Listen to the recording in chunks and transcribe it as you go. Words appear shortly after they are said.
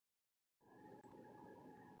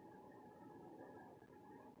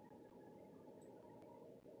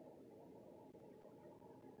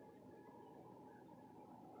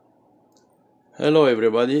Hello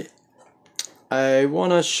everybody. I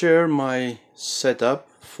wanna share my setup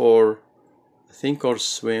for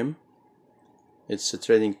Thinkorswim. It's a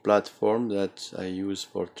trading platform that I use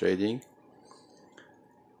for trading,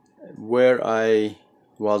 where I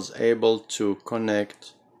was able to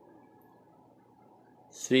connect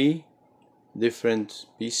 3 different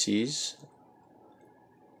PCs,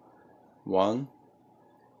 1,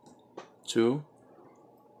 2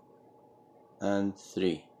 and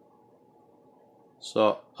 3.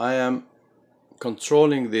 So I am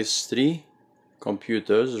controlling these 3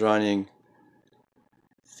 computers running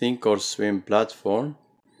Thinkorswim platform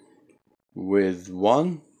with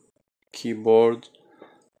 1 keyboard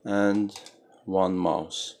and 1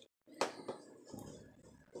 mouse.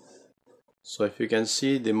 So if you can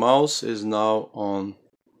see, the mouse is now on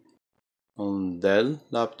Dell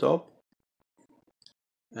laptop.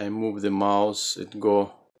 I move the mouse, it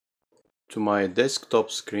go to my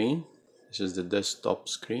desktop screen. This is the desktop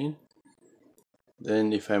screen.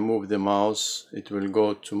 Then if I move the mouse, it will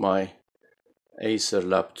go to my Acer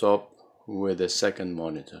laptop with a second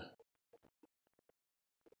monitor.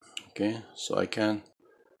 Okay, so I can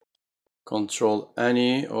control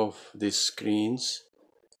any of these screens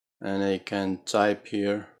and I can type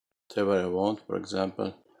here whatever I want. For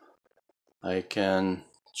example, I can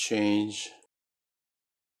change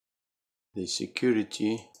the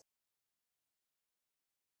security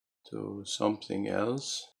to something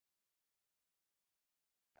else.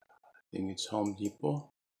 I think it's Home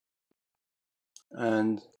Depot,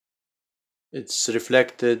 and it's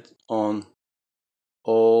reflected on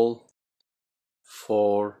all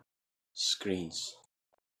 4 screens.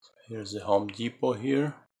 Here's the Home Depot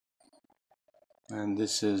here, and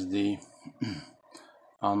this is the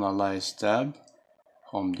Analyze tab,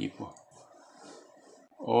 Home Depot.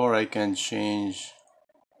 Or I can change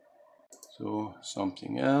to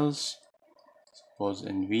something else, suppose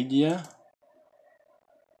Nvidia,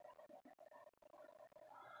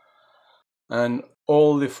 and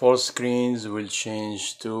all the 4 screens will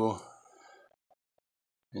change to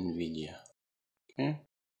Nvidia. Okay,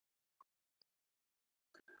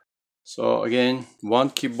 so again, 1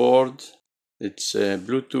 keyboard. It's a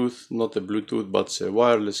Bluetooth, not a Bluetooth, but it's a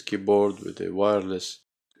wireless keyboard with a wireless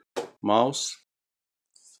mouse.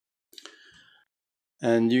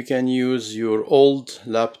 And you can use your old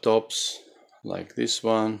laptops like this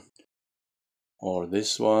one or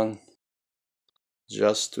this one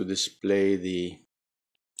just to display the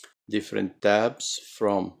different tabs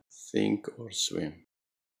from Thinkorswim.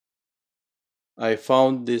 I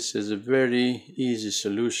found this is a very easy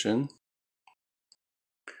solution.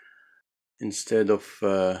 Instead of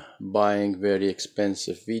buying very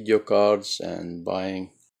expensive video cards and buying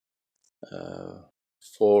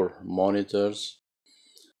 4 monitors,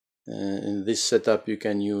 in this setup you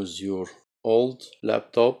can use your old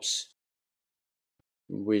laptops,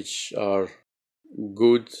 which are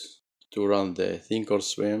good to run the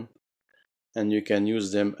Thinkorswim, and you can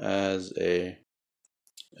use them as a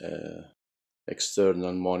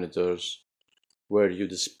external monitors where you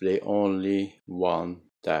display only 1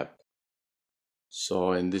 tab.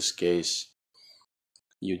 So in this case,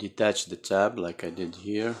 you detach the tab like I did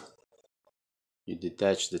here. You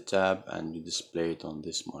detach the tab and you display it on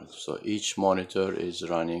this monitor. So each monitor is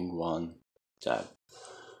running 1 tab.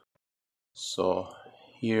 So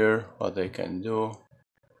here what I can do,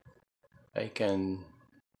 I can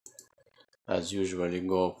as usually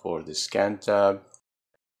go for the scan tab,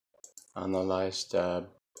 analyze tab,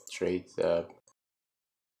 trade tab,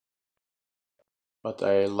 but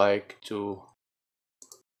I like to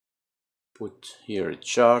put here a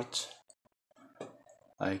chart.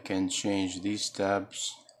 I can change these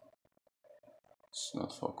tabs. It's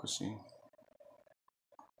not focusing.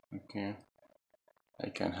 Okay, I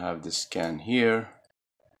can have the scan here,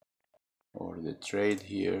 or the trade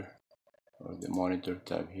here, or the monitor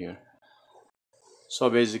tab here. So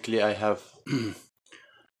basically I have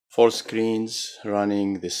 4 screens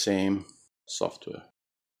running the same software.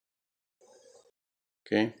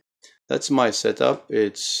 Okay, that's my setup.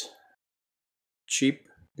 It's cheap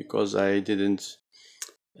because I didn't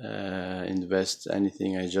invest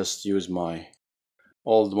anything. I just use my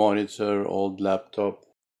old monitor, old laptop.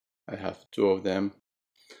 I have 2 of them,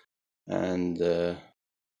 and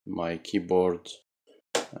my keyboard,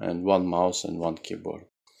 and 1 mouse and 1 keyboard.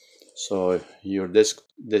 So your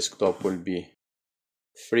desktop will be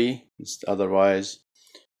free. Otherwise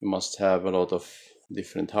you must have a lot of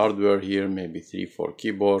different hardware here, maybe 3-4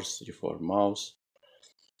 keyboards, 3-4 mouse.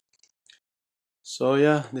 So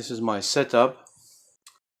yeah, this is my setup.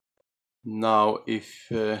 Now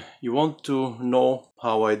if you want to know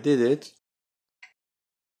how I did it,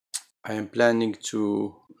 I am planning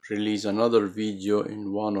to release another video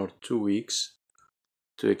in 1 or 2 weeks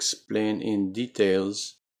to explain in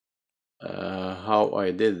details how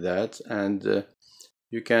I did that, and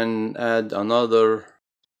you can add another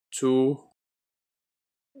two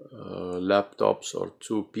laptops or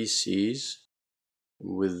two PCs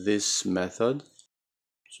with this method,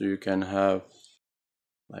 so you can have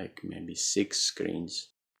like maybe 6 screens.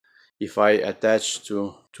 If I attach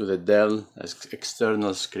to the Dell as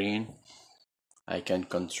external screen, I can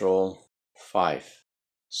control 5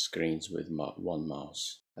 screens with one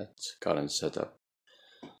mouse. That's current setup.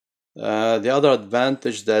 The other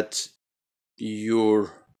advantage that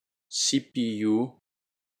your CPU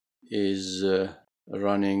is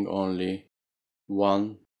running only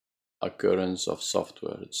one occurrence of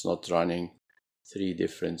software. It's not running 3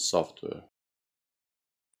 different software.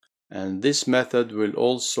 And this method will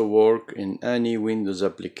also work in any Windows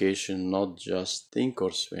application, not just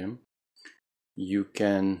Thinkorswim. You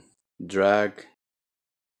can drag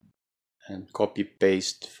and copy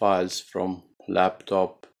paste files from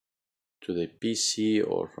laptop to the PC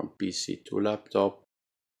or from PC to laptop.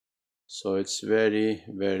 So it's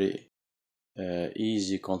very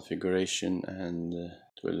easy configuration, and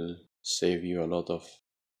it will save you a lot of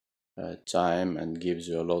time and gives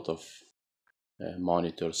you a lot of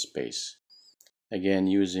monitor space, again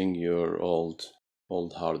using your old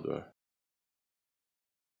hardware.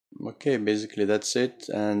 Okay, basically that's it,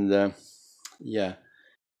 and yeah,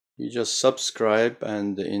 you just subscribe,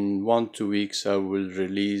 and in 1-2 weeks I will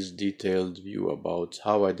release detailed view about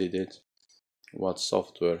how I did it, what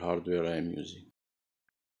software hardware I am using.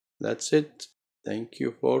 That's it. Thank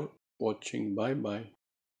you for watching. Bye bye.